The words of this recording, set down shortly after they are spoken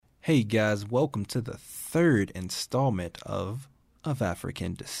Hey guys, welcome to the third installment of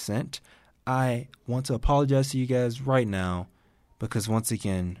African Descent. I want to apologize to you guys right now because once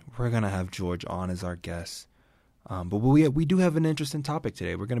again, we're going to have George on as our guest. But we do have an interesting topic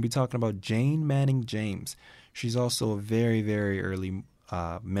today. We're going to be talking about Jane Manning James. She's also a very, very early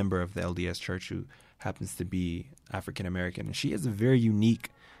member of the LDS Church who happens to be African American. And she has a very unique,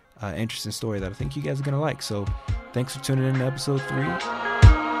 interesting story that I think you guys are going to like. So thanks for tuning in to episode 3.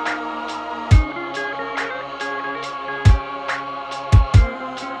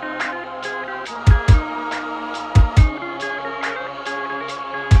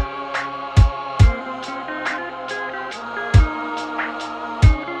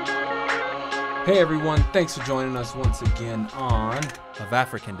 Hey everyone, thanks for joining us once again on Of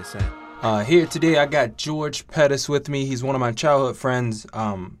African Descent. Here today I got George Pettis with me. He's one of my childhood friends.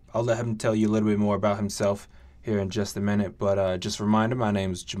 I'll let him tell you a little bit more about himself here in just a minute. But just a reminder, my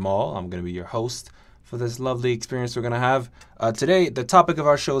name is Jamal. I'm going to be your host for this lovely experience we're going to have. Today, the topic of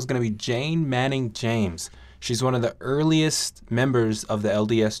our show is going to be Jane Manning James. She's one of the earliest members of the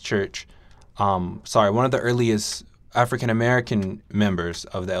LDS Church. One of the earliest African American members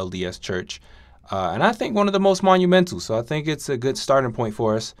of the LDS Church. And I think one of the most monumental, so I think it's a good starting point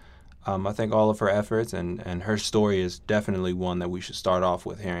for us. I think all of her efforts and her story is definitely one that we should start off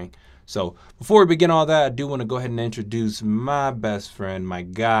with hearing. So before we begin all that, I do want to go ahead and introduce my best friend, my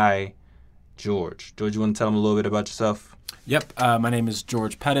guy, George. George, you want to tell him a little bit about yourself? Yep, my name is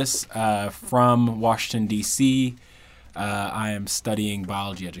George Pettis from Washington, D.C. I am studying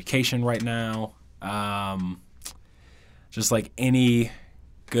biology education right now. Just like any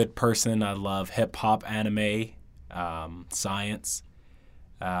good person, I love hip-hop, anime, science.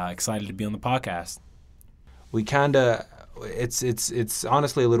 Excited to be on the podcast. We it's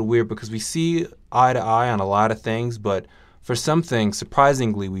honestly a little weird because we see eye to eye on a lot of things, but for some things,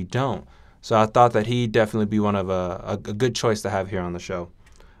 surprisingly, we don't. So I thought that he'd definitely be one of a good choice to have here on the show.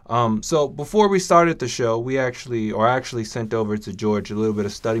 So before we started the show, we actually sent over to George a little bit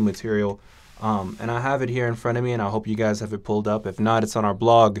of study material. And I have it here in front of me, and I hope you guys have it pulled up. If not, it's on our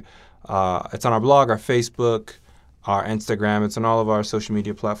blog. Our Facebook, our Instagram. It's on all of our social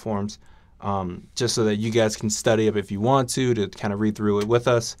media platforms, just so that you guys can study up if you want to kind of read through it with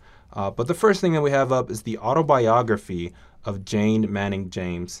us. But the first thing that we have up is the autobiography of Jane Manning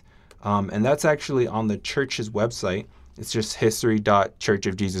James. And that's actually on the church's website. It's just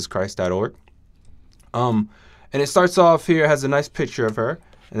history.churchofjesuschrist.org. And it starts off here, has a nice picture of her.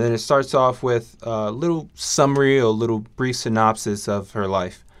 And then it starts off with a little summary, a little brief synopsis of her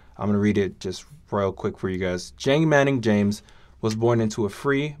life. I'm going to read it just real quick for you guys. Jane Manning James was born into a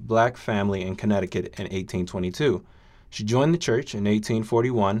free black family in Connecticut in 1822. She joined the church in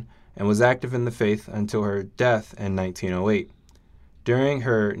 1841 and was active in the faith until her death in 1908. During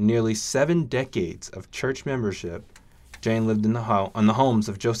her nearly 7 decades of church membership, Jane lived in the homes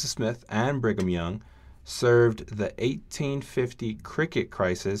of Joseph Smith and Brigham Young, served the 1850 cricket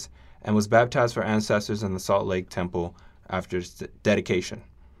crisis, and was baptized for ancestors in the Salt Lake Temple after its dedication.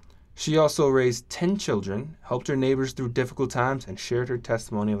 She also raised 10 children, helped her neighbors through difficult times, and shared her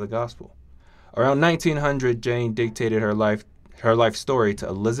testimony of the gospel. Around 1900, Jane dictated her life story to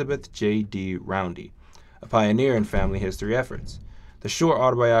Elizabeth J.D. Roundy, a pioneer in family history efforts. The short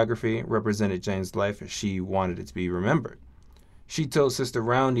autobiography represented Jane's life as she wanted it to be remembered. She told Sister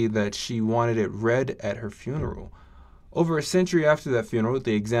Roundy that she wanted it read at her funeral. Over a century after that funeral,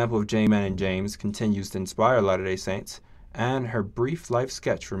 the example of Jane Manning James continues to inspire Latter-day Saints, and her brief life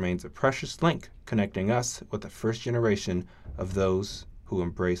sketch remains a precious link connecting us with the first generation of those who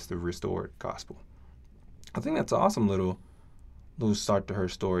embrace the restored gospel. I think that's an awesome little start to her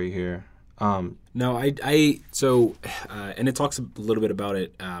story here. And it talks a little bit about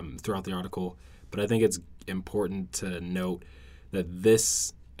it throughout the article, but I think it's important to note that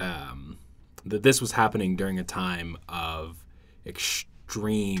this was happening during a time of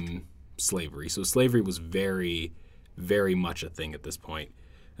extreme slavery. So slavery was very, very much a thing at this point.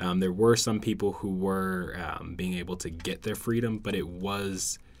 There were some people who were being able to get their freedom, but it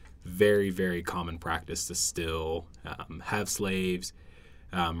was very, very common practice to still have slaves.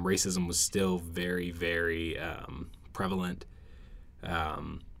 Racism was still very, very prevalent.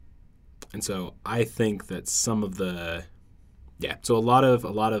 And so I think that some of the so a lot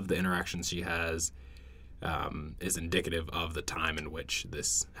of the interactions she has is indicative of the time in which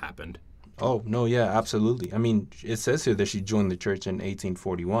this happened. Oh, no, yeah, absolutely. I mean, it says here that she joined the church in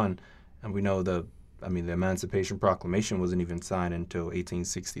 1841, and we know the Emancipation Proclamation wasn't even signed until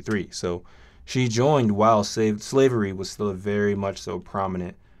 1863. So she joined while slavery was still a very much so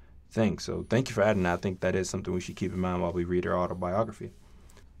prominent thing. So thank you for adding that. I think that is something we should keep in mind while we read her autobiography.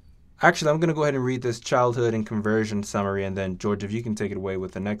 Actually, I'm going to go ahead and read this childhood and conversion summary, and then, George, if you can take it away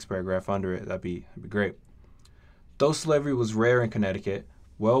with the next paragraph under it, that'd be great. Though slavery was rare in Connecticut,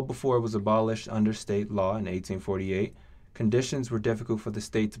 well before it was abolished under state law in 1848, conditions were difficult for the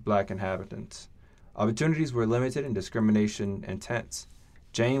state's black inhabitants. Opportunities were limited and discrimination intense.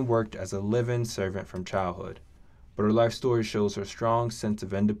 Jane worked as a live-in servant from childhood, but her life story shows her strong sense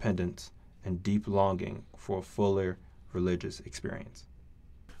of independence and deep longing for a fuller religious experience.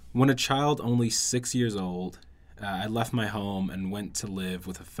 When a child only 6 years old, I left my home and went to live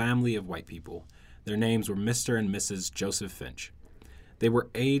with a family of white people. Their names were Mr. and Mrs. Joseph Finch. They were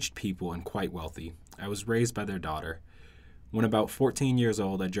aged people and quite wealthy. I was raised by their daughter. When about 14 years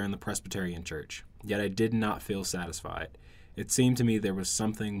old, I joined the Presbyterian Church, yet I did not feel satisfied. It seemed to me there was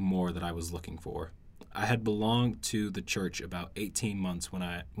something more that I was looking for. I had belonged to the church about 18 months when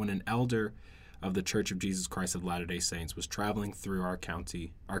an elder of the Church of Jesus Christ of Latter-day Saints was traveling through our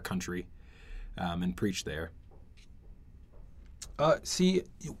country, and preached there. See,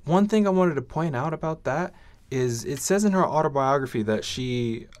 one thing I wanted to point out about that is it says in her autobiography that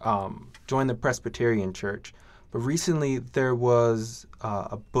she joined the Presbyterian Church, but recently there was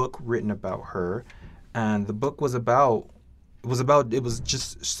a book written about her, and the book was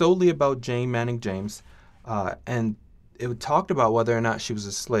just solely about Jane Manning James, and it talked about whether or not she was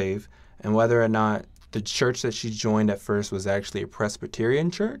a slave and whether or not the church that she joined at first was actually a Presbyterian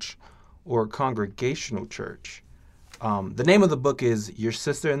church or a congregational church. The name of the book is Your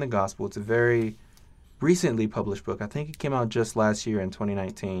Sister in the Gospel. It's a very recently published book. I think it came out just last year in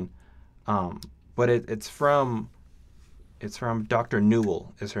 2019. But it's from Dr.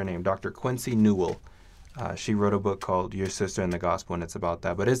 Newell is her name, Dr. Quincy Newell. She wrote a book called Your Sister in the Gospel, and it's about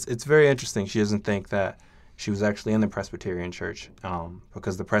that. But it's very interesting. She doesn't think that she was actually in the Presbyterian Church,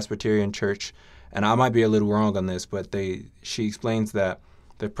 because the Presbyterian Church, and I might be a little wrong on this, but she explains that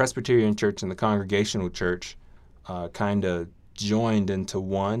the Presbyterian Church and the Congregational Church kind of joined into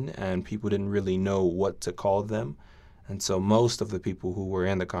one, and people didn't really know what to call them. And so most of the people who were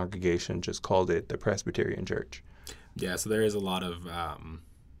in the congregation just called it the Presbyterian Church. Yeah, so there is a lot of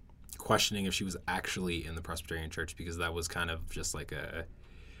questioning if she was actually in the Presbyterian Church, because that was kind of just like a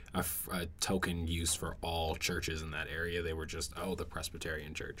token used for all churches in that area. They were just, the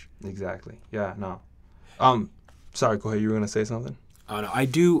Presbyterian Church. Exactly. Yeah, no. Sorry, go ahead. You were going to say something? No, I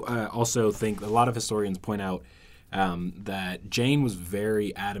do also think a lot of historians point out that Jane was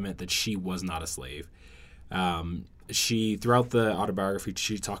very adamant that she was not a slave. She, throughout the autobiography,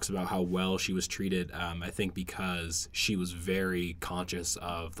 she talks about how well she was treated, I think because she was very conscious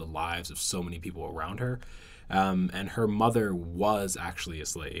of the lives of so many people around her. And her mother was actually a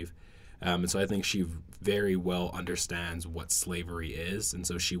slave. And so I think she very well understands what slavery is. And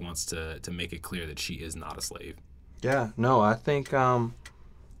so she wants to make it clear that she is not a slave. Yeah, no, I think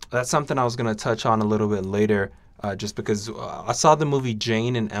that's something I was going to touch on a little bit later, just because I saw the movie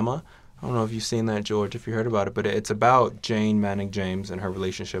Jane and Emma. I don't know if you've seen that, George, if you heard about it, but it's about Jane Manning James and her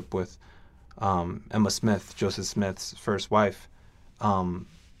relationship with Emma Smith, Joseph Smith's first wife.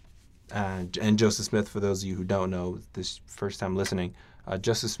 And Joseph Smith, for those of you who don't know, this first time listening,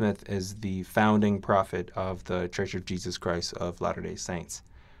 Joseph Smith is the founding prophet of the Church of Jesus Christ of Latter-day Saints.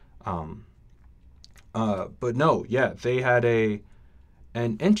 But no, yeah, they had an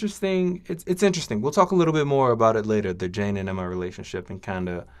interesting, it's interesting. We'll talk a little bit more about it later, the Jane and Emma relationship and kind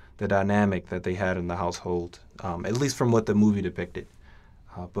of the dynamic that they had in the household, at least from what the movie depicted.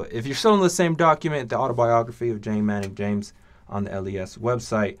 But if you're still in the same document, the autobiography of Jane Manning James on the LES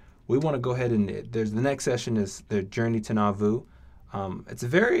website, we want to go ahead and the next session is their journey to Nauvoo. It's a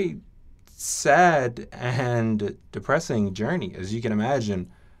very sad and depressing journey, as you can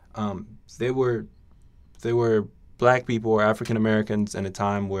imagine. They were black people or African Americans in a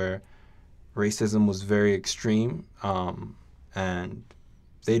time where racism was very extreme, and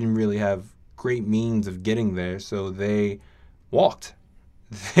they didn't really have great means of getting there, so they walked.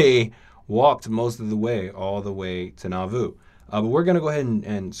 They walked most of the way, all the way to Nauvoo. But we're going to go ahead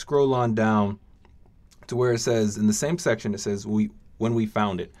and scroll on down to where it says, in the same section, it says, when we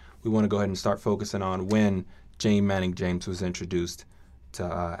found it. We want to go ahead and start focusing on when Jane Manning James was introduced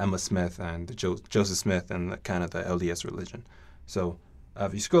to Emma Smith and Joseph Smith and the LDS religion. So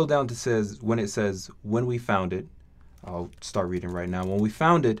if you scroll down to when we found it, I'll start reading right now. When we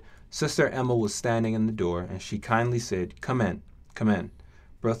found it, Sister Emma was standing in the door, and she kindly said, "Come in, come in."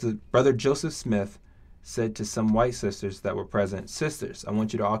 Brother Joseph Smith said to some white sisters that were present, "Sisters, I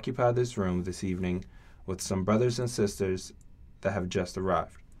want you to occupy this room this evening with some brothers and sisters that have just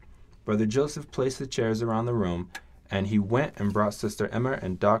arrived." Brother Joseph placed the chairs around the room, and he went and brought Sister Emma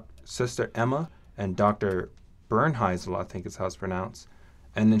and Dr. Bernheisel, I think is how it's pronounced,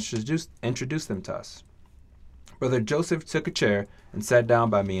 and introduced them to us. Brother Joseph took a chair and sat down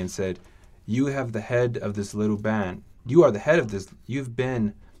by me and said, "You have the head of this little band. You are the head of this. You've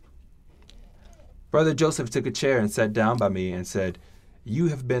been." Brother Joseph took a chair and sat down by me and said, "You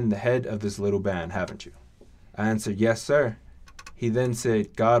have been the head of this little band, haven't you?" I answered, "Yes, sir." He then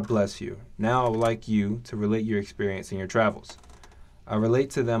said, "God bless you. Now I would like you to relate your experience in your travels." I related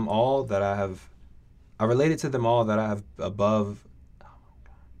to them all that I have above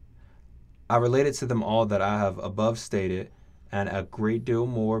stated, and a great deal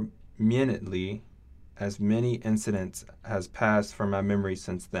more minutely, as many incidents has passed from my memory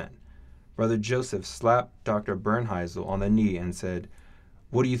since then. Brother Joseph slapped Dr. Bernheisel on the knee and said,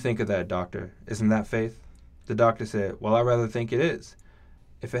 "What do you think of that, doctor? Isn't that faith?" The doctor said, "Well, I rather think it is.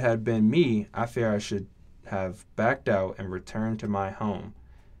 If it had been me, I fear I should have backed out and returned to my home."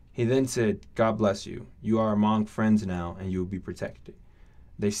 He then said, "God bless you. You are among friends now, and you will be protected."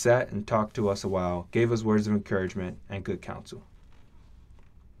 They sat and talked to us a while, gave us words of encouragement and good counsel.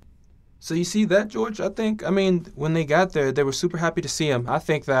 So you see that, George? I mean, when they got there, they were super happy to see him. I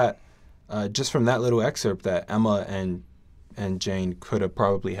think that just from that little excerpt that Emma and Jane could have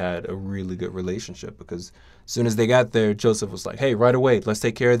probably had a really good relationship, because as soon as they got there, Joseph was like, "Hey, right away, let's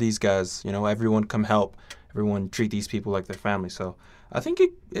take care of these guys. You know, everyone come help. Everyone treat these people like their family." So I think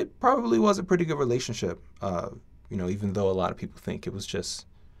it probably was a pretty good relationship, even though a lot of people think it was just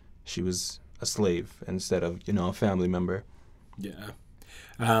she was a slave instead of, a family member. Yeah.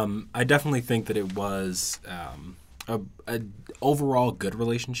 I definitely think that it was a overall good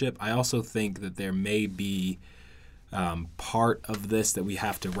relationship. I also think that there may be part of this that we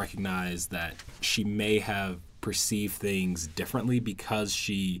have to recognize that she may have perceived things differently because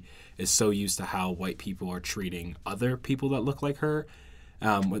she is so used to how white people are treating other people that look like her.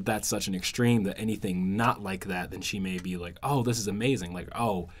 That's such an extreme that anything not like that, then she may be like, "Oh, this is amazing." Like,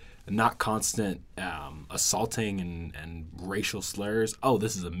 "Oh, not constant assaulting and racial slurs. Oh,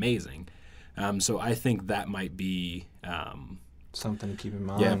 this is amazing." So I think that might be something to keep in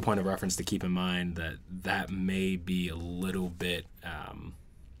mind. Yeah, a point of reference to keep in mind that may be a little bit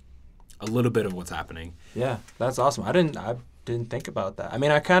of what's happening. Yeah, that's awesome. I didn't think about that. I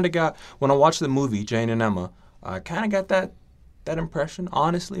mean, I kind of got, when I watched the movie Jane and Emma, I kind of got that impression.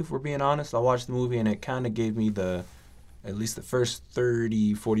 Honestly, if we're being honest, I watched the movie and it kind of gave me at least the first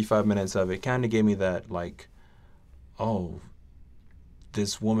 30, 45 minutes of it kind of gave me that, like, oh,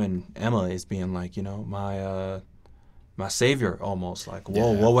 this woman, Emma, is being like, my savior almost. Like,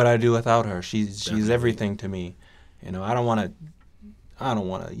 whoa, What would I do without her? She's everything to me. I don't want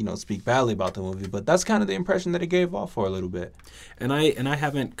to, speak badly about the movie, but that's kind of the impression that it gave off for a little bit. And I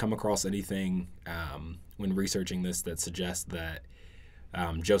haven't come across anything when researching this that suggests that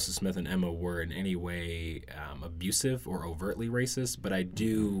Joseph Smith and Emma were in any way abusive or overtly racist, but I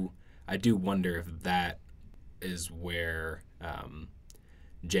do wonder if that is where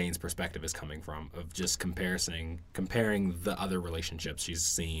Jane's perspective is coming from, of just comparing the other relationships she's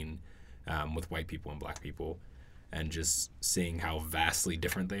seen with white people and black people, and just seeing how vastly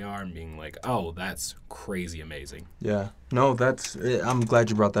different they are and being like, "Oh, that's crazy amazing." Yeah. No, I'm glad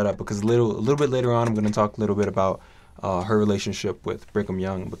you brought that up, because a little bit later on I'm going to talk a little bit about her relationship with Brigham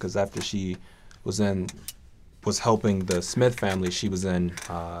Young, because after she was helping the Smith family, she was in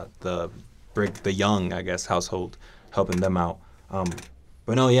the Young, I guess, household, helping them out.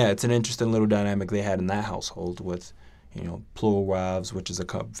 But no, yeah, it's an interesting little dynamic they had in that household with, plural wives, which is a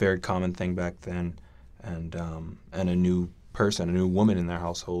very common thing back then, and a new woman in their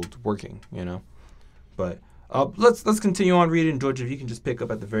household working, But let's continue on reading. George, if you can just pick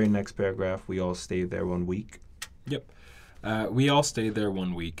up at the very next paragraph. We all stayed there 1 week. Yep. We all stayed there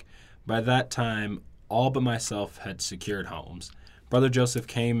 1 week. By that time, all but myself had secured homes. Brother Joseph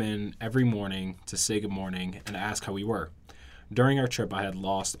came in every morning to say good morning and ask how we were. During our trip, I had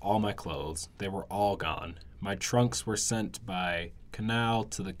lost all my clothes. They were all gone. My trunks were sent by canal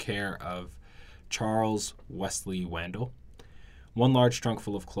to the care of Charles Wesley Wandle. One large trunk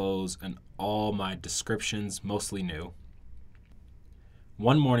full of clothes and all my descriptions, mostly new.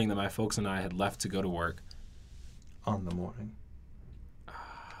 One morning that my folks and I had left to go to work. On the morning.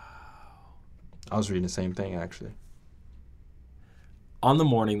 I was reading the same thing, actually. On the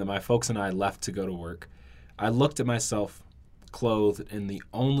morning that my folks and I left to go to work, I looked at myself, clothed in the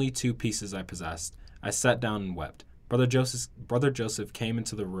only 2 pieces I possessed. I sat down and wept. Brother Joseph came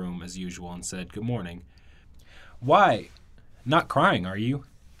into the room as usual and said, "Good morning." "Why, not crying, are you?"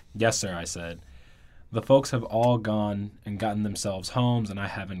 "Yes, sir," I said. "The folks have all gone and gotten themselves homes, and I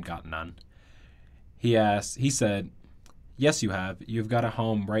haven't got none." He said, "Yes, you have. You've got a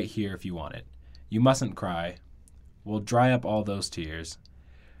home right here if you want it. You mustn't cry. We'll dry up all those tears."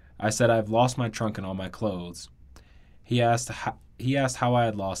 I said, "I've lost my trunk and all my clothes." He asked how I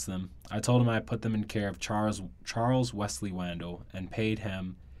had lost them. I told him I had put them in care of Charles Wesley Wandle and paid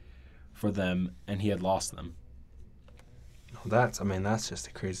him for them, and he had lost them. That's just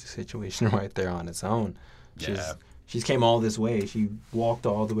a crazy situation right there on its own. Yeah. She's came all this way. She walked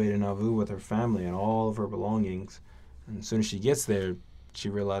all the way to Nauvoo with her family and all of her belongings. And as soon as she gets there, she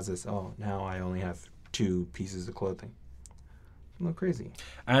realizes, oh, now I only have 2 pieces of clothing. A little crazy.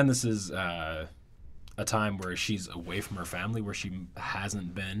 And this is a time where she's away from her family, where she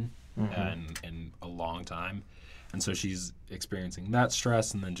hasn't been in a long time. And so she's experiencing that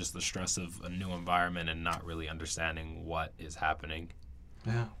stress, and then just the stress of a new environment and not really understanding what is happening.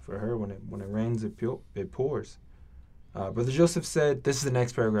 Yeah, for her, when it rains, it pours. Brother Joseph said, this is the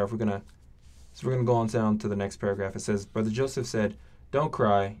next paragraph. We're gonna go on down to the next paragraph. It says, Brother Joseph said, "Don't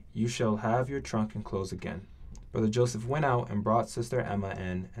cry. You shall have your trunk and clothes again." Brother Joseph went out and brought Sister Emma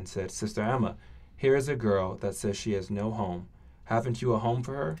in and said, "Sister Emma, here is a girl that says she has no home. Haven't you a home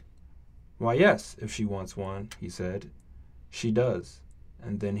for her?" "Why, yes, if she wants one," he said. "She does."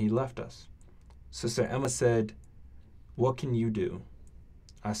 And then he left us. Sister Emma said, "What can you do?"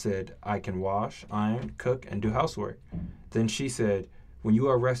 I said, "I can wash, iron, cook, and do housework." Then she said, "When you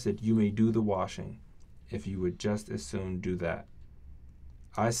are rested, you may do the washing, if you would just as soon do that."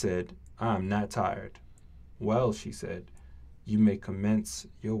 I said, "I am not tired." "Well," she said, "you may commence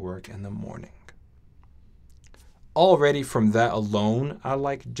your work in the morning." Already from that alone, I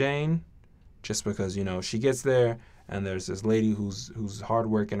like Jane, just because, she gets there, and there's this lady who's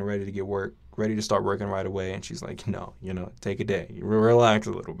hardworking and ready to start working right away, and she's like, "No, take a day, relax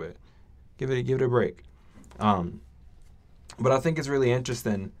a little bit, give it a break." But I think it's really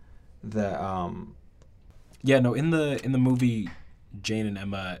interesting that in the movie Jane and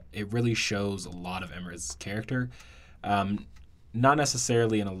Emma, it really shows a lot of Emma's character. Not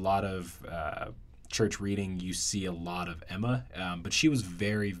necessarily in a lot of church reading you see a lot of Emma, but she was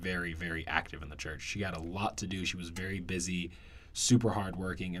very, very, very active in the church. She had a lot to do. She was very busy, super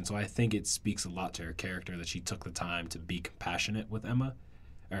hardworking, and so I think it speaks a lot to her character that she took the time to be compassionate with Emma,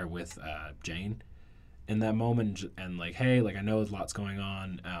 or with Jane, in that moment, and like, hey, like, I know there's lots going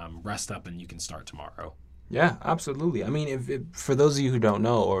on. Rest up, and you can start tomorrow. Yeah, absolutely. I mean, if for those of you who don't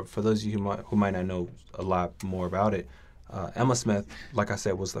know, or for those of you who might not know a lot more about it, Emma Smith, like I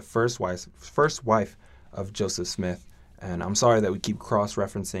said, was the first wife of Joseph Smith. And I'm sorry that we keep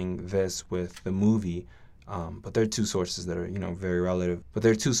cross-referencing this with the movie, but there are 2 sources that are, very relative. But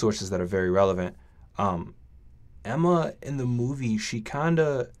there are 2 sources that are very relevant. Emma in the movie, she kind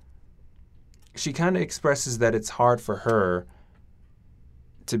of expresses that it's hard for her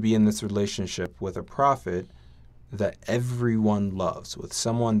to be in this relationship with a prophet that everyone loves, with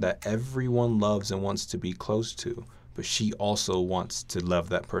someone that everyone loves and wants to be close to, but she also wants to love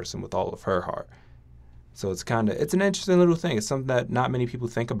that person with all of her heart. So it's an interesting little thing. It's something that not many people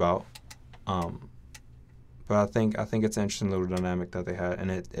think about. But I think it's an interesting little dynamic that they had, and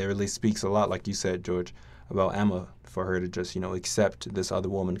it really speaks a lot, like you said, George, about Emma, for her to just, accept this other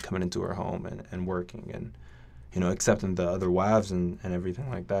woman coming into her home and working, and, accepting the other wives and everything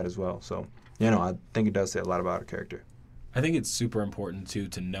like that as well. So, I think it does say a lot about her character. I think it's super important, too,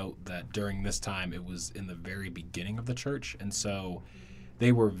 to note that during this time, it was in the very beginning of the church, and so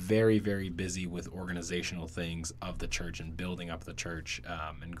they were very, very busy with organizational things of the church and building up the church,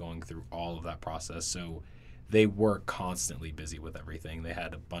 and going through all of that process. So they were constantly busy with everything. They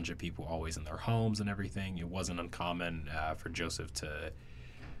had a bunch of people always in their homes and everything. It wasn't uncommon for Joseph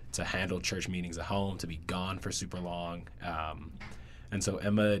to handle church meetings at home, to be gone for super long. And so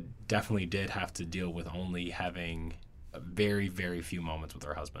Emma definitely did have to deal with only having very, very few moments with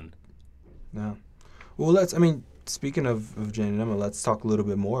her husband. Yeah. Well, speaking of Jane and Emma, let's talk a little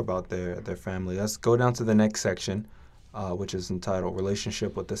bit more about their family. Let's go down to the next section, which is entitled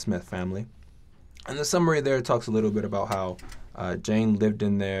Relationship with the Smith Family. And the summary there talks a little bit about how Jane lived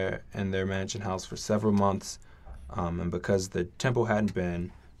in their mansion house for several months, and because the temple hadn't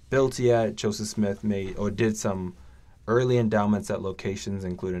been built yet, Joseph Smith did some early endowments at locations,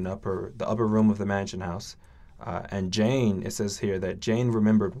 including the upper room of the mansion house. And Jane, it says here that Jane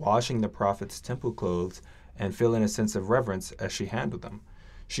remembered washing the prophet's temple clothes and feeling a sense of reverence as she handled them.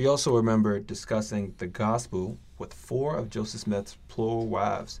 She also remembered discussing the gospel with 4 of Joseph Smith's plural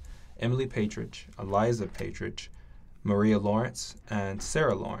wives, Emily Patridge, Eliza Patridge, Maria Lawrence, and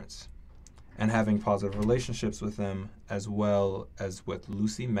Sarah Lawrence, and having positive relationships with them, as well as with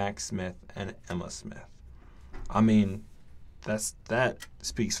Lucy Mack Smith and Emma Smith. I mean, that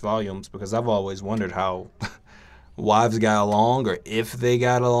speaks volumes, because I've always wondered how wives got along, or if they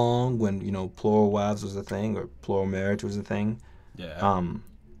got along when, plural wives was a thing, or plural marriage was a thing. Yeah.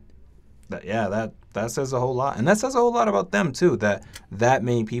 that says a whole lot, and that says a whole lot about them too. That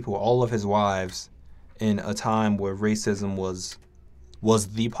many people, all of his wives, in a time where racism was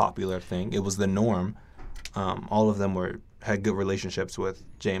the popular thing, it was the norm. All of them had good relationships with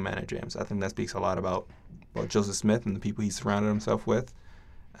Jane Manning James. I think that speaks a lot about Joseph Smith and the people he surrounded himself with,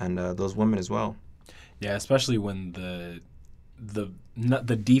 and those women as well. Yeah, especially when the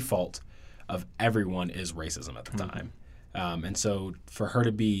default of everyone is racism at the time. And so for her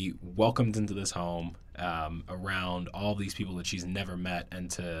to be welcomed into this home around all these people that she's never met, and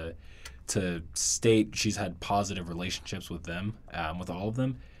to state she's had positive relationships with them, with all of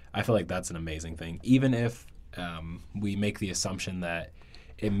them, I feel like that's an amazing thing. Even if we make the assumption that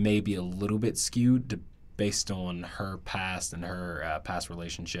it may be a little bit skewed based on her past and her past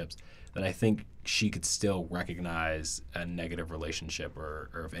relationships, that I think she could still recognize a negative relationship or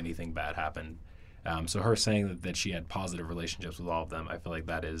if anything bad happened. So her saying that she had positive relationships with all of them, I feel like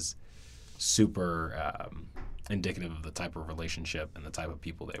that is super indicative of the type of relationship and the type of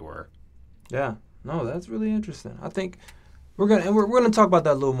people they were. Yeah, no, that's really interesting. I think we're gonna talk about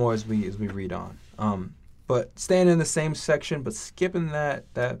that a little more as we read on. But staying in the same section, but skipping that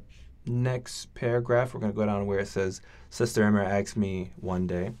next paragraph, we're gonna go down where it says, "Sister Emma asked me one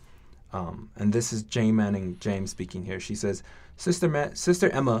day," and this is Jane Manning James speaking here. She says,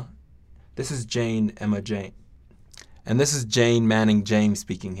 "Sister Emma." This is Jane Manning James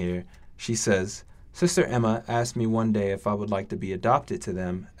speaking here. She says, "Sister Emma asked me one day if I would like to be adopted to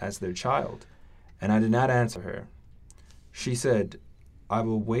them as their child, and I did not answer her. She said, 'I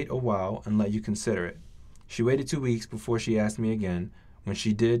will wait a while and let you consider it.' She waited 2 weeks before she asked me again. When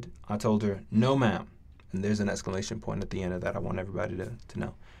she did, I told her, 'No, ma'am.'" And there's an exclamation point at the end of that I want everybody to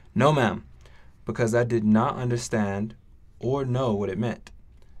know. "No, ma'am," because I did not understand or know what it meant.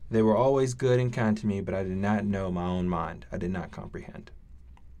 They were always good and kind to me, but I did not know my own mind. I did not comprehend.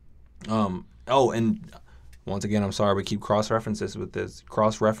 And once again, I'm sorry we keep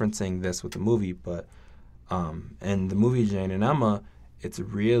cross-referencing this with the movie, but in the movie Jane and Emma, it's a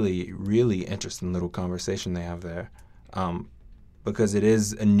really, really interesting little conversation they have there, because it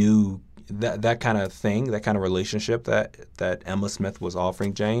is a new that kind of thing, that kind of relationship that Emma Smith was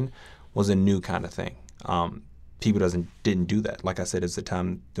offering Jane was a new kind of thing. People didn't do that. Like I said, it's a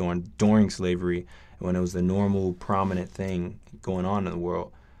time during slavery when it was the normal, prominent thing going on in the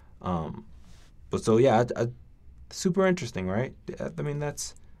world. But so yeah, super interesting, right? I mean,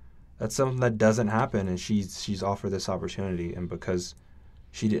 that's something that doesn't happen, and she's offered this opportunity, and because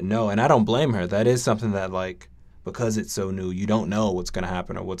she didn't know, and I don't blame her. That is something that, like, because it's so new, you don't know what's going to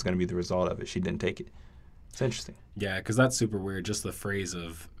happen or what's going to be the result of it. She didn't take it. It's interesting. Yeah, because that's super weird. Just the phrase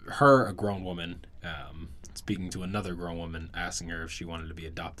of her, a grown woman, speaking to another grown woman, asking her if she wanted to be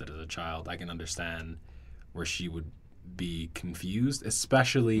adopted as a child. I can understand where she would be confused,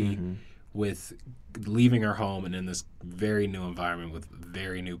 especially with leaving her home and in this very new environment with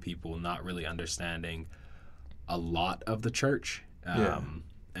very new people, not really understanding a lot of the church. And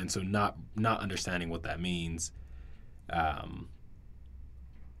so not understanding what that means.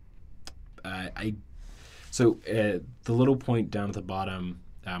 So the little point down at the bottom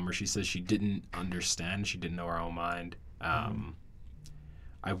where she says she didn't understand, she didn't know her own mind. I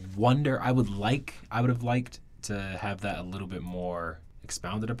wonder, I would have liked to have that a little bit more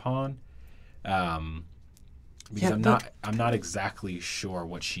expounded upon, because I'm not exactly sure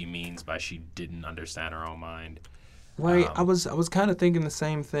what she means by she didn't understand her own mind. Right. I was kind of thinking the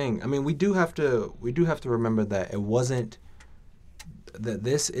same thing. I mean, we do have to remember that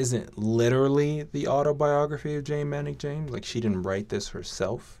this isn't literally the autobiography of Jane Manning James. Like, she didn't write this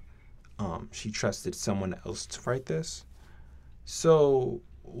herself. She trusted someone else to write this. So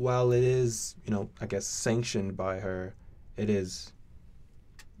while it is, I guess sanctioned by her, it is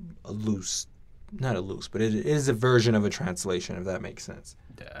not a loose, but it is a version of a translation, if that makes sense.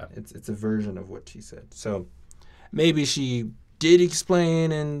 Yeah. It's a version of what she said. So maybe she did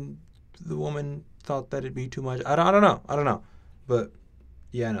explain and the woman thought that it'd be too much. I don't know. But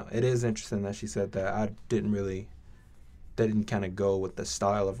yeah, no, it is interesting that she said that. That didn't kind of go with the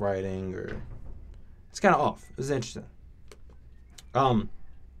style of writing, or it's kind of off. It was interesting.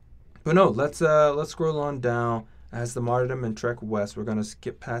 But no, let's scroll on down. As the martyrdom and trek west, we're gonna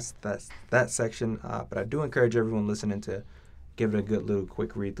skip past that section. But I do encourage everyone listening to give it a good little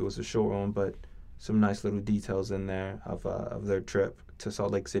quick read through. It's a short one, but some nice little details in there of their trip to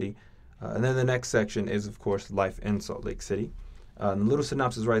Salt Lake City. And then the next section is, of course, life in Salt Lake City. The little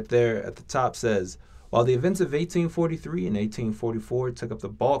synopsis right there at the top says, while the events of 1843 and 1844 took up the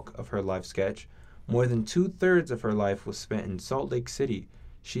bulk of her life sketch, more than 2/3 of her life was spent in Salt Lake City.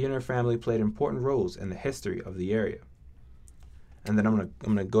 She and her family played important roles in the history of the area. And then I'm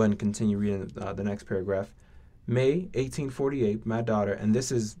gonna go ahead and continue reading the next paragraph. May 1848, my daughter, and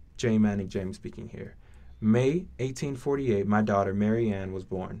this is J. Manning James speaking here. May 1848, my daughter Mary Ann was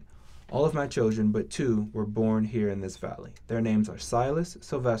born. All of my children, but 2, were born here in this valley. Their names are Silas,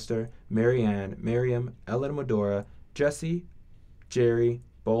 Sylvester, Mary Ann, Miriam, Ellen Medora, Jesse, Jerry,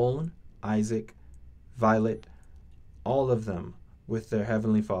 Bone, Isaac, Violet, all of them with their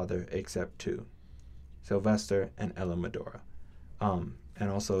heavenly Father except 2, Sylvester and Ellen Medora. And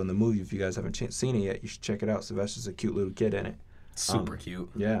also in the movie, if you guys haven't seen it yet, you should check it out. Sylvester's a cute little kid in it. Super cute.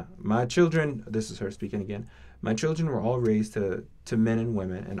 Yeah. My children, this is her speaking again. My children were all raised to men and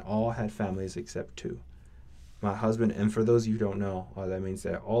women, and all had families except 2. My husband, and for those of you who don't know, that means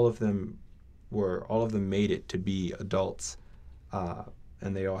that all of them made it to be adults,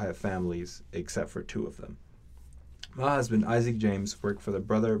 and they all have families except for 2 of them. My husband, Isaac James, worked for the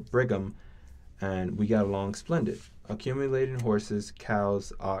brother Brigham, and we got along splendid, accumulating horses,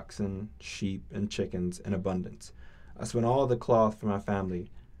 cows, oxen, sheep, and chickens in abundance. I spent all the cloth for my family's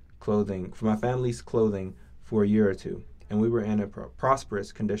clothing for a year or 2, and we were in a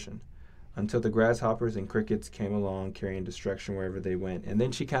prosperous condition until the grasshoppers and crickets came along carrying destruction wherever they went. And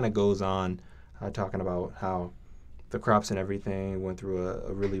then she kind of goes on talking about how the crops and everything went through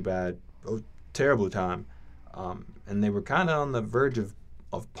a really bad, terrible time. And they were kind of on the verge of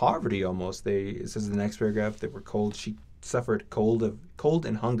poverty almost. It says in the next paragraph, they were cold. She suffered cold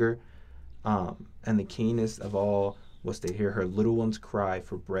and hunger. And the keenest of all was to hear her little ones cry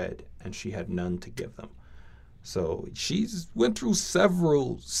for bread, and she had none to give them. So she's went through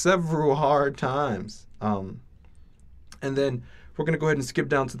several hard times. And then we're going to go ahead and skip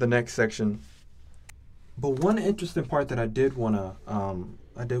down to the next section. But one interesting part that I did want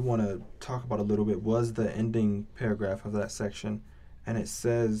to talk about a little bit was the ending paragraph of that section. And it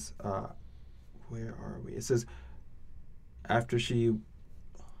says, where are we? It says,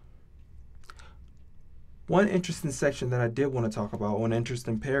 one interesting section that I did want to talk about, one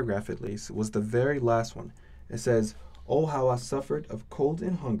interesting paragraph at least, was the very last one. It says, "Oh, how I suffered of cold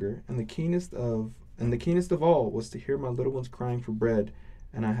and hunger, and the keenest of all was to hear my little ones crying for bread,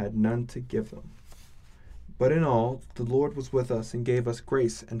 and I had none to give them. But in all, the Lord was with us and gave us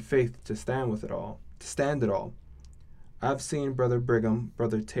grace and faith to stand it all. I've seen Brother Brigham,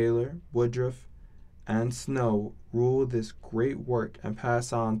 Brother Taylor, Woodruff, and Snow rule this great work and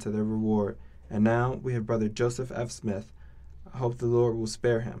pass on to their reward. And now we have Brother Joseph F. Smith. I hope the Lord will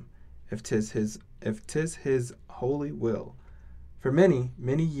spare him, if 'tis his holy will, for many,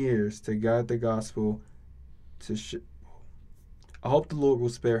 many years to guide the gospel I hope the Lord will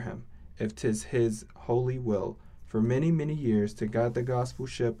spare him, if 'tis his holy will, for many, many years to guide the gospel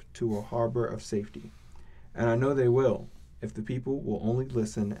ship to a harbor of safety. And I know they will, if the people will only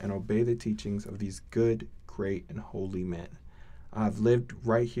listen and obey the teachings of these good, great, and holy men. I've lived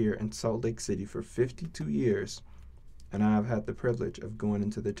right here in Salt Lake City for 52 years, and I have had the privilege of going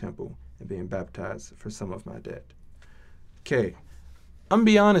into the temple and being baptized for some of my dead." Okay, I'm gonna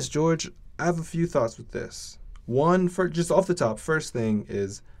be honest, George, I have a few thoughts with this. One, just off the top, first thing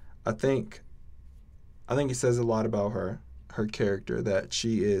is, I think it says a lot about her character, that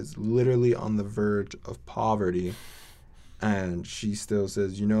she is literally on the verge of poverty, and she still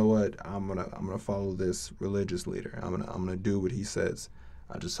says, "You know what? I'm gonna follow this religious leader. I'm gonna do what he says.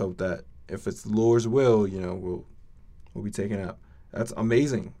 I just hope that if it's the Lord's will, we'll be taken up." That's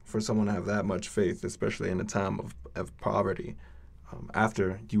amazing for someone to have that much faith, especially in a time of poverty,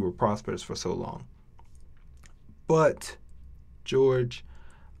 after you were prosperous for so long. But, George,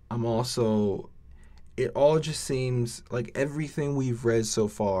 it all just seems like everything we've read so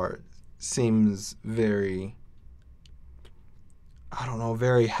far seems very,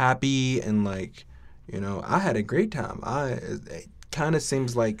 very happy, and I had a great time. It kind of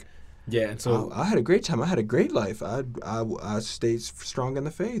seems like, yeah, and so I had a great time. I had a great life. I stayed strong in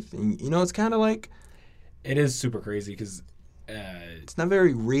the faith, and it's kind of like, it is super crazy because it's not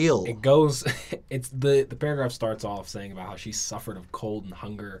very real. It goes, it's the paragraph starts off saying about how she suffered of cold and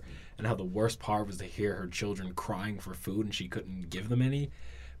hunger, and how the worst part was to hear her children crying for food and she couldn't give them any.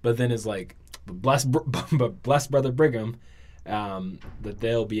 But then it's like, bless Brother Brigham, that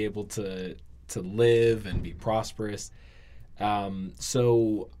they'll be able to live and be prosperous.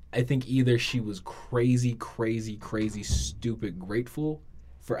 So I think either she was crazy, stupid grateful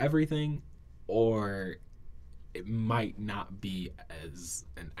for everything, or it might not be as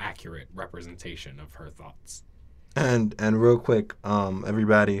an accurate representation of her thoughts. And real quick,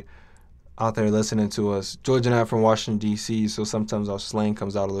 everybody out there listening to us, George and I are from Washington, D.C., so sometimes our slang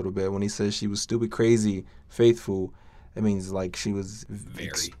comes out a little bit. When he says she was stupid, crazy, faithful, it means like she was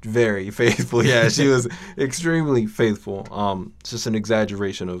Very. very faithful. Yeah, she was extremely faithful. It's just an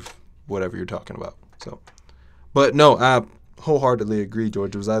exaggeration of whatever you're talking about. So, but no, I wholeheartedly agree,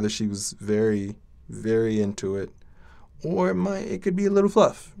 George. It was either she was very, very into it, or it could be a little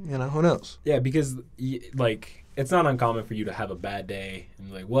fluff. You know, who knows? Yeah, because like it's not uncommon for you to have a bad day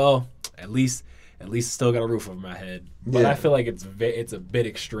and like, well, at least still got a roof over my head. But Yeah. I feel like it's a bit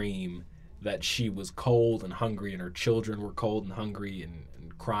extreme that she was cold and hungry and her children were cold and hungry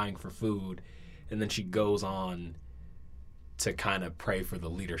and crying for food, and then she goes on to kind of pray for the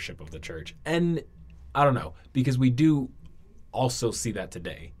leadership of the church. And I don't know, because we do also see that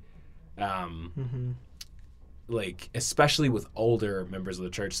today. Like especially with older members of the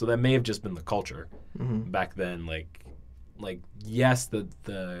church, so that may have just been the culture back then. Like yes,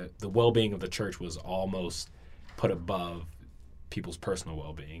 the well-being of the church was almost put above people's personal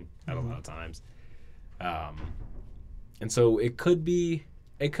well-being at a lot of times, and so it could be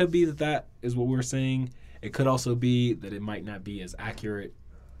that is what we're saying. It could also be that it might not be as accurate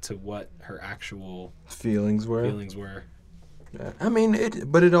to what her actual Feelings were. Yeah. I mean,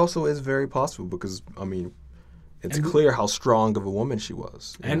 but it also is very possible because I mean, it's clear how strong of a woman she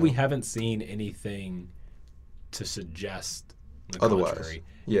was. And we haven't seen anything to suggest the Otherwise. contrary.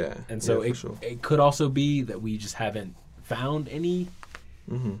 Yeah. And so yeah, it, for sure. it could also be that we just haven't found any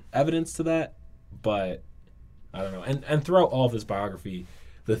evidence to that. But I don't know. And throughout all of this biography,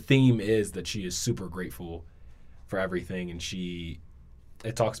 the theme is that she is super grateful for everything. And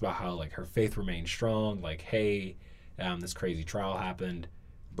it talks about how like her faith remained strong. Like, hey, this crazy trial happened.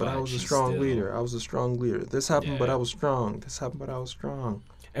 But I was a she's strong still- leader. I was a strong leader. This happened, but Yeah. I was strong. This happened, but I was strong.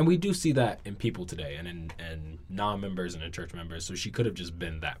 And we do see that in people today and in non-members and in church members. So she could have just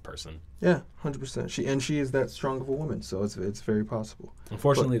been that person. Yeah, 100%. She is that strong of a woman, so it's very possible.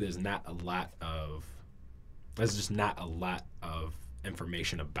 Unfortunately, there's just not a lot of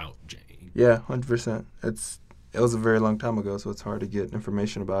information about Jane. Yeah, 100%. It was a very long time ago, so it's hard to get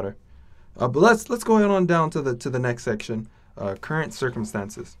information about her. But let's go on down to the next section, current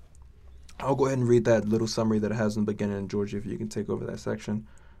circumstances. I'll go ahead and read that little summary that it has in the beginning, and Georgie, if you can take over that section.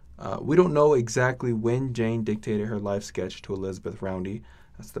 We don't know exactly when Jane dictated her life sketch to Elizabeth Roundy.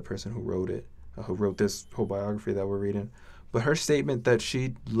 That's the person who wrote it, who wrote this whole biography that we're reading. But her statement that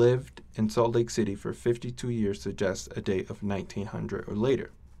she lived in Salt Lake City for 52 years suggests a date of 1900 or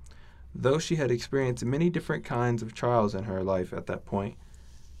later. Though she had experienced many different kinds of trials in her life to that point,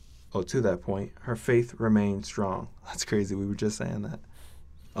 her faith remained strong. That's crazy. We were just saying that.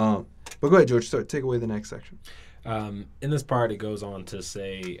 But go ahead, George. Take away the next section. In this part, it goes on to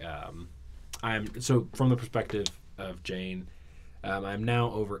say, from the perspective of Jane, I'm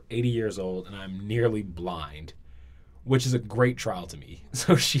now over 80 years old and I'm nearly blind, which is a great trial to me.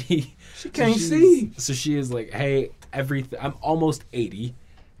 So she can't see. So she is like, hey, I'm almost 80.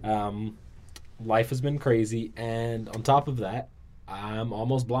 Life has been crazy, and on top of that, I'm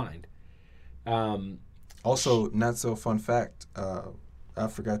almost blind. Also, not so fun fact. I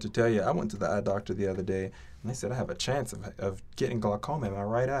forgot to tell you. I went to the eye doctor the other day, and they said I have a chance of getting glaucoma in my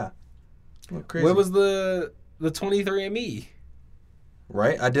right eye. Look crazy. Where was the 23andMe?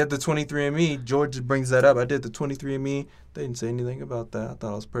 Right? I did the 23andMe. George brings that up. I did the 23andMe. They didn't say anything about that. I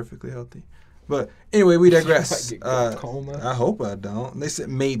thought I was perfectly healthy. But anyway, we digress. You might get glaucoma. I hope I don't. They said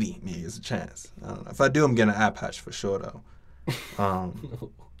maybe there's a chance. I don't know. If I do, I'm getting an eye patch for sure, though.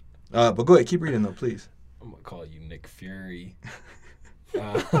 But go ahead. Keep reading, though, please. I'm going to call you Nick Fury.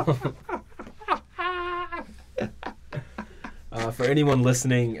 For anyone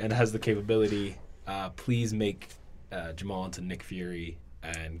listening and has the capability, please make Jamal into Nick Fury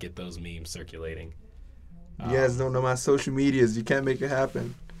and get those memes circulating. You guys don't know my social medias. You can't make it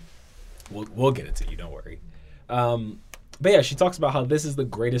happen. We'll get it to you. Don't worry. But yeah, she talks about how this is the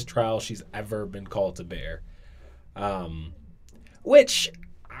greatest trial she's ever been called to bear, which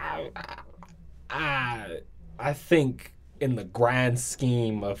I think in the grand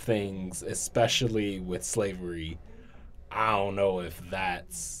scheme of things, especially with slavery, I don't know if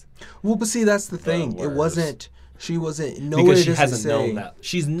that's Well, but see, that's the thing. It worst. wasn't. She wasn't. No, because it she doesn't hasn't say. known that.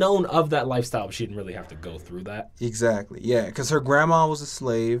 She's known of that lifestyle, but she didn't really have to go through that. Exactly. Yeah, because her grandma was a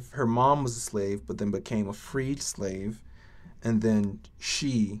slave, her mom was a slave, but then became a freed slave, and then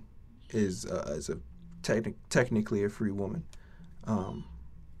she is technically a free woman. But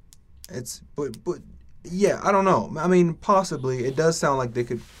yeah, I don't know. I mean, possibly it does sound like they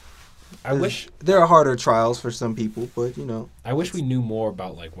could. I wish there are harder trials for some people, but you know. I wish we knew more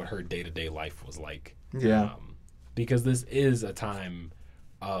about like what her day-to-day life was like. Yeah. Because this is a time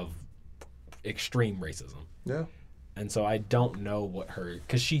of extreme racism. Yeah. And so I don't know what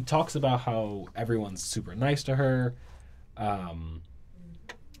because she talks about how everyone's super nice to her. and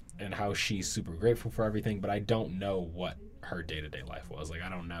how she's super grateful for everything, but I don't know what her day-to-day life was. Like, I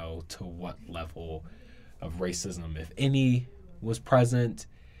don't know to what level of racism, if any, was present.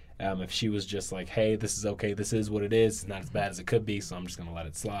 If she was just like, hey, this is okay, this is what it is, it's not as bad as it could be, so I'm just going to let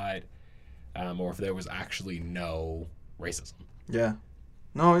it slide. Or if there was actually no racism. Yeah.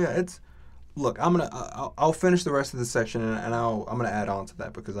 No, yeah, it's... Look, I'll finish the rest of this section, and I'm gonna add on to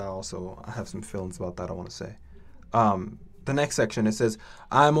that because I have some feelings about that I want to say. The next section, it says,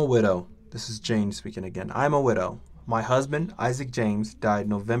 I'm a widow. This is Jane speaking again. I'm a widow. My husband, Isaac James, died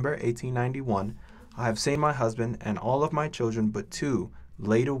November 1891. I have seen my husband and all of my children but 2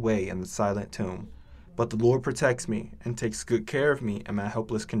 laid away in the silent tomb. But the Lord protects me and takes good care of me in my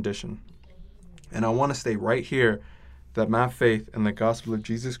helpless condition. And I want to stay right here that my faith in the gospel of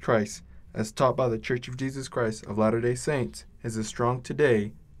Jesus Christ, as taught by the Church of Jesus Christ of Latter-day Saints, is as strong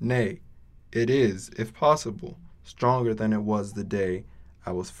today, nay, it is, if possible, stronger than it was the day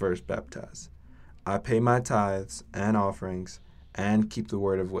I was first baptized. I pay my tithes and offerings and keep the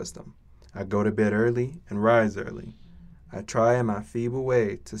word of wisdom. I go to bed early and rise early. I try in my feeble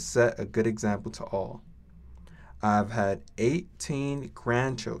way to set a good example to all. I've had 18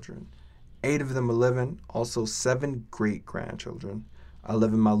 grandchildren. 8 of them are living, also 7 great-grandchildren. I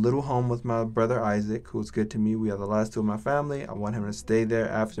live in my little home with my brother Isaac, who is good to me. We are the last 2 of my family. I want him to stay there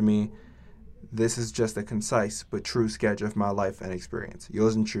after me. This is just a concise but true sketch of my life and experience.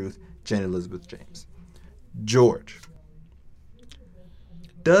 Yours in truth, Jane Elizabeth James. George,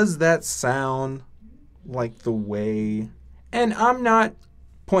 does that sound like the way... And I'm not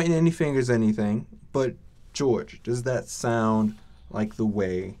pointing any fingers or anything, but George, does that sound like the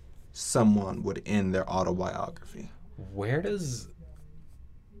way someone would end their autobiography? Where does...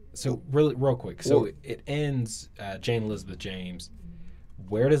 So, really, real quick. So, it ends Jane Elizabeth James.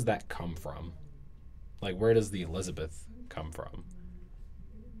 Where does that come from? Like, where does the Elizabeth come from?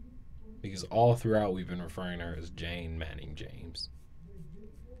 Because all throughout we've been referring to her as Jane Manning James.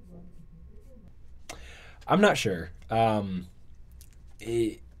 I'm not sure.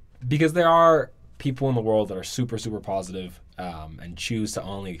 Because there are people in the world that are super, super positive, and choose to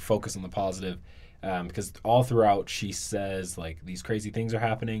only focus on the positive. Because all throughout she says, like, these crazy things are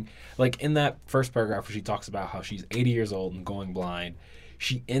happening. Like, in that first paragraph where she talks about how she's 80 years old and going blind,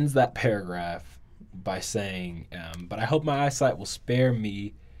 she ends that paragraph by saying, but I hope my eyesight will spare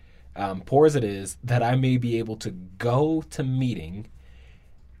me, poor as it is, that I may be able to go to meeting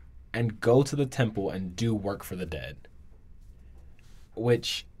and go to the temple and do work for the dead.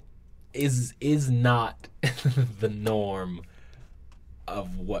 Which is not the norm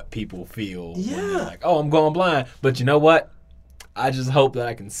of what people feel when they're like, oh, I'm going blind, but you know what? I just hope that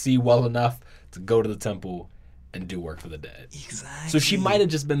I can see well enough to go to the temple and do work for the dead. Exactly. So she might have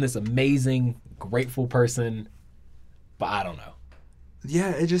just been this amazing, grateful person, but I don't know. Yeah,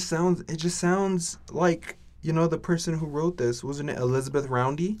 it just sounds like, you know, the person who wrote this, wasn't it Elizabeth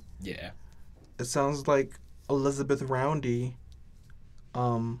Roundy? Yeah. It sounds like Elizabeth Roundy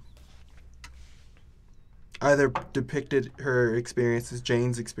either depicted her experiences,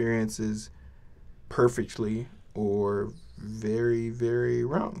 Jane's experiences, perfectly or very, very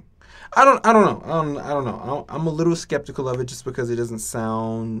wrong. I don't know. I'm a little skeptical of it just because it doesn't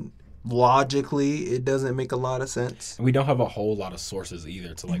sound logically. It doesn't make a lot of sense. And we don't have a whole lot of sources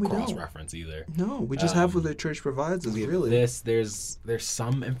either to like cross-reference either. No, we just have what the church provides us. Really, there's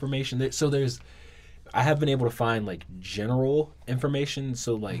some information. I have been able to find like general information.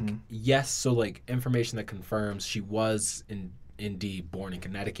 So like yes, so like information that confirms she was indeed born in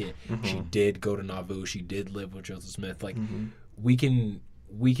Connecticut. She did go to Nauvoo. She did live with Joseph Smith. Like we can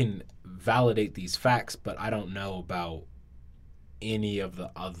validate these facts, but I don't know about any of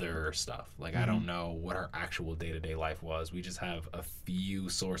the other stuff. Like I don't know what her actual day-to-day life was. We just have a few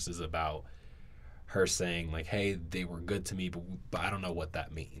sources about her saying like, hey, they were good to me, but I don't know what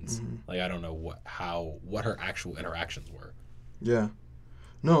that means. Like I don't know what her actual interactions were. Yeah.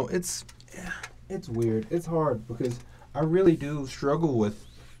 No, it's weird. It's hard because I really do struggle with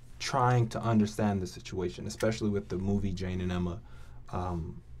trying to understand the situation, especially with the movie Jane and Emma.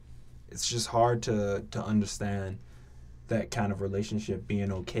 It's just hard to understand that kind of relationship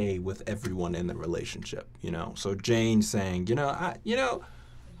being okay with everyone in the relationship, you know. So Jane saying,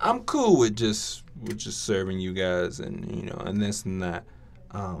 I'm cool with just serving you guys and and this and that.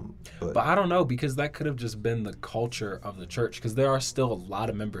 But I don't know, because that could have just been the culture of the church, because there are still a lot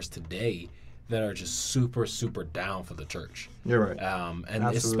of members today that are just super, super down for the church. You're right. And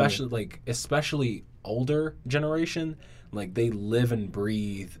Absolutely. especially older generation, like they live and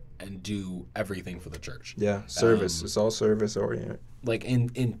breathe and do everything for the church. Yeah, service. It's all service oriented. Like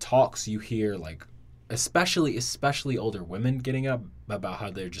in talks, you hear like especially older women getting up about how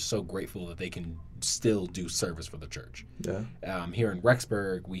they're just so grateful that they can still do service for the church. Yeah. Here in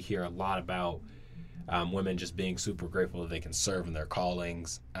Rexburg, we hear a lot about women just being super grateful that they can serve in their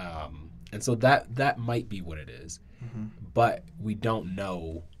callings. And so that might be what it is. Mm-hmm. But we don't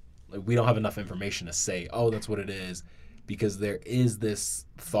know. Like, we don't have enough information to say, oh, that's what it is, because there is this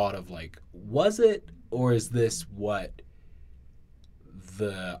thought of like, was it, or is this what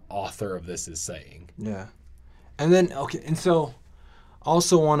the author of this is saying? Yeah. And then, okay, and so I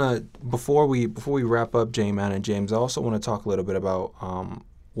also want to, before we wrap up Jane Manning James, I also want to talk a little bit about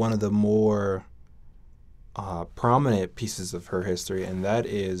one of the more prominent pieces of her history, and that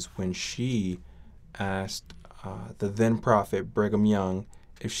is when she asked the then prophet Brigham Young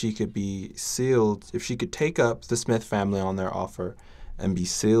if she could be sealed, if she could take up the Smith family on their offer and be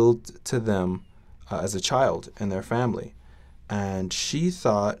sealed to them as a child in their family. And she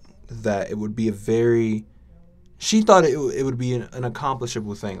thought that it would be it would be an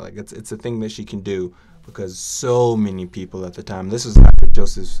accomplishable thing. Like it's a thing that she can do, because so many people at the time, this was after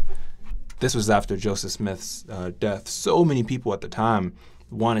Joseph Smith's death, so many people at the time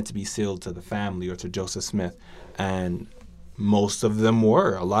wanted to be sealed to the family or to Joseph Smith, and most of them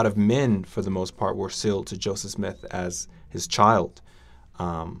were. A lot of men, for the most part, were sealed to Joseph Smith as his child,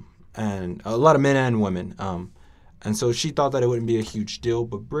 and a lot of men and women. And so she thought that it wouldn't be a huge deal,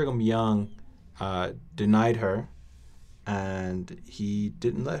 but Brigham Young denied her, and he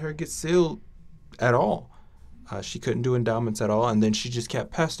didn't let her get sealed at all. She couldn't do endowments at all, and then she just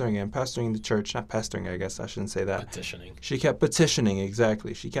kept pestering the church. Not pestering, I guess I shouldn't say that. Petitioning. She kept petitioning,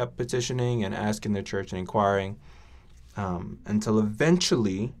 exactly. She kept petitioning and asking the church and inquiring, until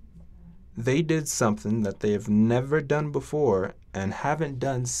eventually they did something that they have never done before and haven't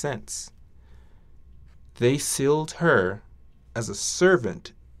done since. They sealed her as a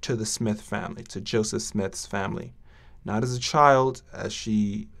servant to the Smith family, to Joseph Smith's family. Not as a child, as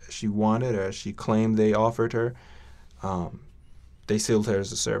she wanted, or as she claimed they offered her. They sealed her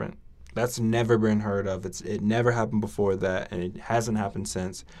as a servant. That's never been heard of. It never happened before that, and it hasn't happened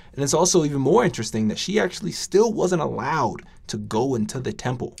since. And it's also even more interesting that she actually still wasn't allowed to go into the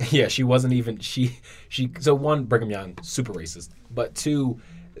temple. Yeah, she wasn't even, so one, Brigham Young, super racist, but two,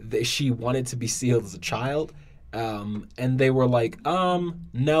 she wanted to be sealed as a child. And they were like,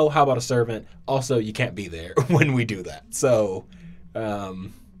 no, how about a servant? Also, you can't be there when we do that. So,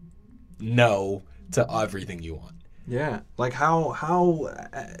 no to everything you want. Yeah. Like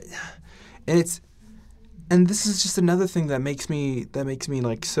and this is just another thing that makes me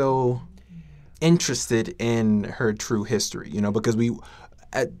like so interested in her true history, because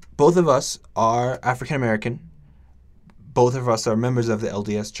both of us are African American. Both of us are members of the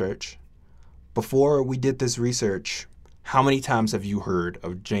LDS Church. Before we did this research, how many times have you heard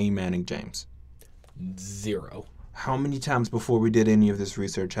of Jane Manning James? 0. How many times before we did any of this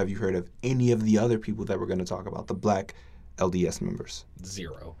research have you heard of any of the other people that we're going to talk about, the black LDS members?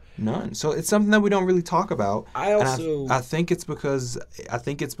 0. None. So it's something that we don't really talk about. I think it's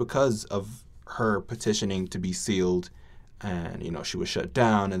because of her petitioning to be sealed, and she was shut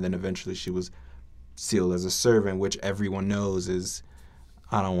down, and then eventually she was sealed as a servant, which everyone knows is,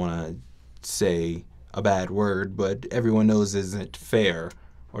 I don't want to say a bad word, but everyone knows isn't fair,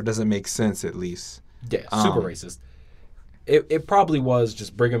 or doesn't make sense at least. Yeah, super racist. It probably was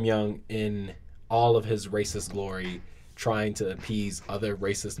just Brigham Young in all of his racist glory trying to appease other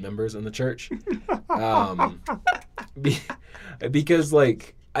racist members in the church. Because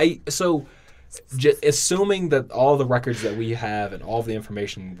assuming that all the records that we have and all of the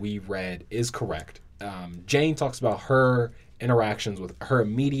information we read is correct, Jane talks about her interactions with her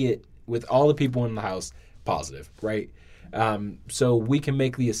with all the people in the house positive, right? So we can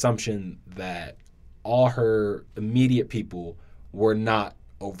make the assumption that all her immediate people were not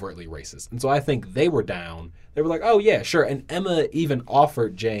overtly racist. And so I think they were down. They were like, oh, yeah, sure. And Emma even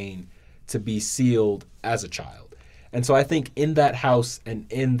offered Jane to be sealed as a child. And so I think in that house and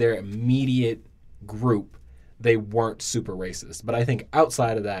in their immediate group, they weren't super racist. But I think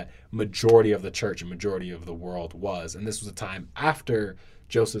outside of that, majority of the church and majority of the world was. And this was a time after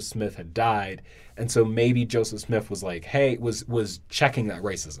Joseph Smith had died. And so maybe Joseph Smith was like, hey, was checking that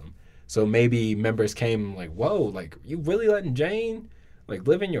racism. So maybe members came like, whoa, like, you really letting Jane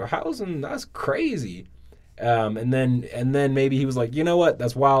live in your house? And that's crazy. And then maybe he was like, you know what?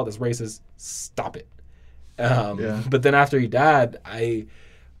 That's wild. That's racist. Stop it. But then after he died, I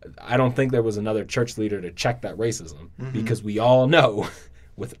don't think there was another church leader to check that racism, because we all know,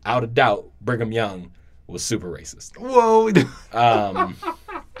 without a doubt, Brigham Young was super racist. Whoa.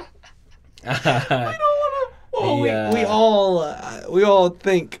 We all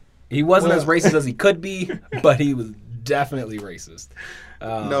think He wasn't as racist as he could be, but he was definitely racist.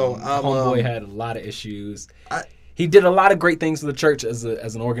 Homeboy had a lot of issues. He did a lot of great things for the church as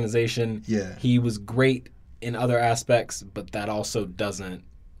an organization. Yeah. He was great in other aspects, but that also doesn't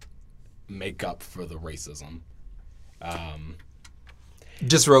make up for the racism.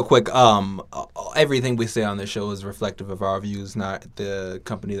 Just real quick, everything we say on this show is reflective of our views, not the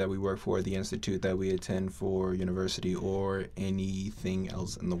company that we work for, the institute that we attend for, university, or anything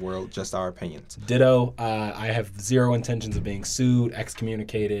else in the world, just our opinions. Ditto. I have zero intentions of being sued,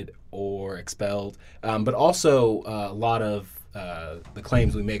 excommunicated, or expelled. But also, a lot of the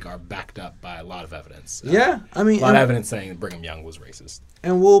claims we make are backed up by a lot of evidence. Yeah, I mean... A lot of evidence saying that Brigham Young was racist.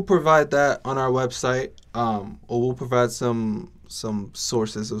 And we'll provide that on our website, or we'll provide some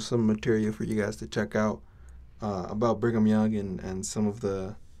sources or some material for you guys to check out about Brigham Young and some of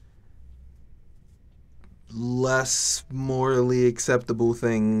the less morally acceptable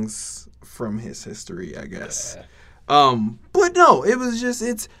things from his history, I guess. Yeah. But no, it was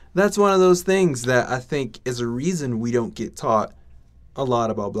just, that's one of those things that I think is a reason we don't get taught a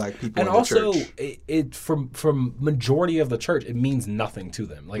lot about black people and in the also, church. it from majority of the church, it means nothing to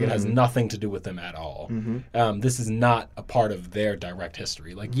them. Like, it has nothing to do with them at all. This is not a part of their direct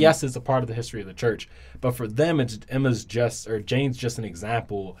history. Like, yes, it's a part of the history of the church, but for them, Jane's just an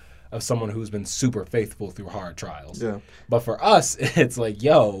example of someone who's been super faithful through hard trials. Yeah. But for us, it's like,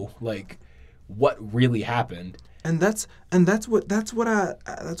 yo, like, what really happened? And that's what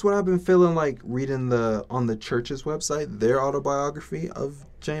I've been feeling like reading on the church's website, their autobiography of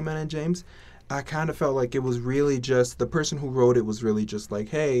J. Manning James. I kind of felt like it was really just the person who wrote it was really just like,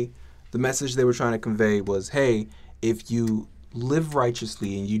 hey, the message they were trying to convey was, hey, if you live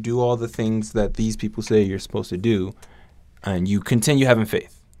righteously and you do all the things that these people say you're supposed to do, and you continue having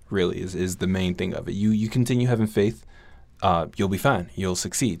faith, really is the main thing of it. You continue having faith, you'll be fine. You'll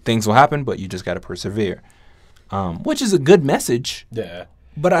succeed. Things will happen, but you just got to persevere. Which is a good message. Yeah.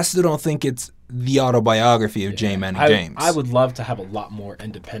 But I still don't think it's the autobiography of J. Manning James. I would love to have a lot more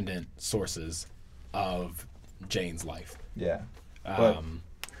independent sources of Jane's life. Yeah.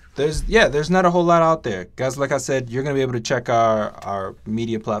 There's not a whole lot out there. Guys, like I said, you're going to be able to check our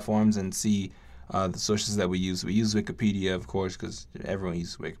media platforms and see the sources that we use. We use Wikipedia, of course, because everyone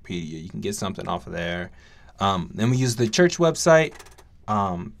uses Wikipedia. You can get something off of there. Then we use the church website,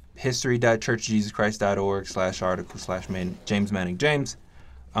 history.churchofjesuschrist.org/article/James Manning James.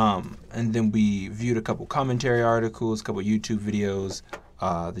 And then we viewed a couple commentary articles, a couple YouTube videos,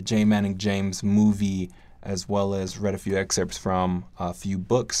 the J. Manning James movie, as well as read a few excerpts from a few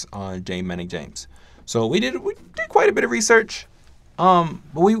books on J. Manning James. So we did quite a bit of research. But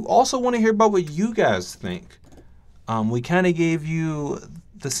we also want to hear about what you guys think. We kind of gave you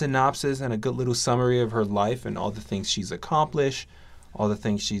the synopsis and a good little summary of her life and all the things she's accomplished, all the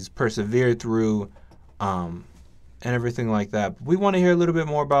things she's persevered through, and everything like that. We want to hear a little bit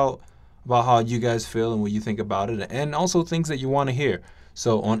more about how you guys feel and what you think about it, and also things that you want to hear.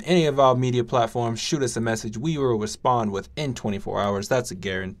 So on any of our media platforms, shoot us a message. We will respond within 24 hours. That's a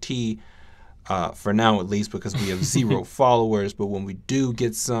guarantee, for now at least, because we have 0 followers. But when we do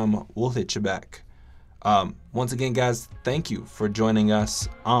get some, we'll hit you back. Once again, guys, thank you for joining us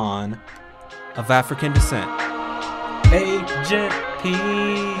on Of African Descent. Agent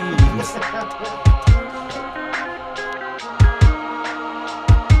Peace.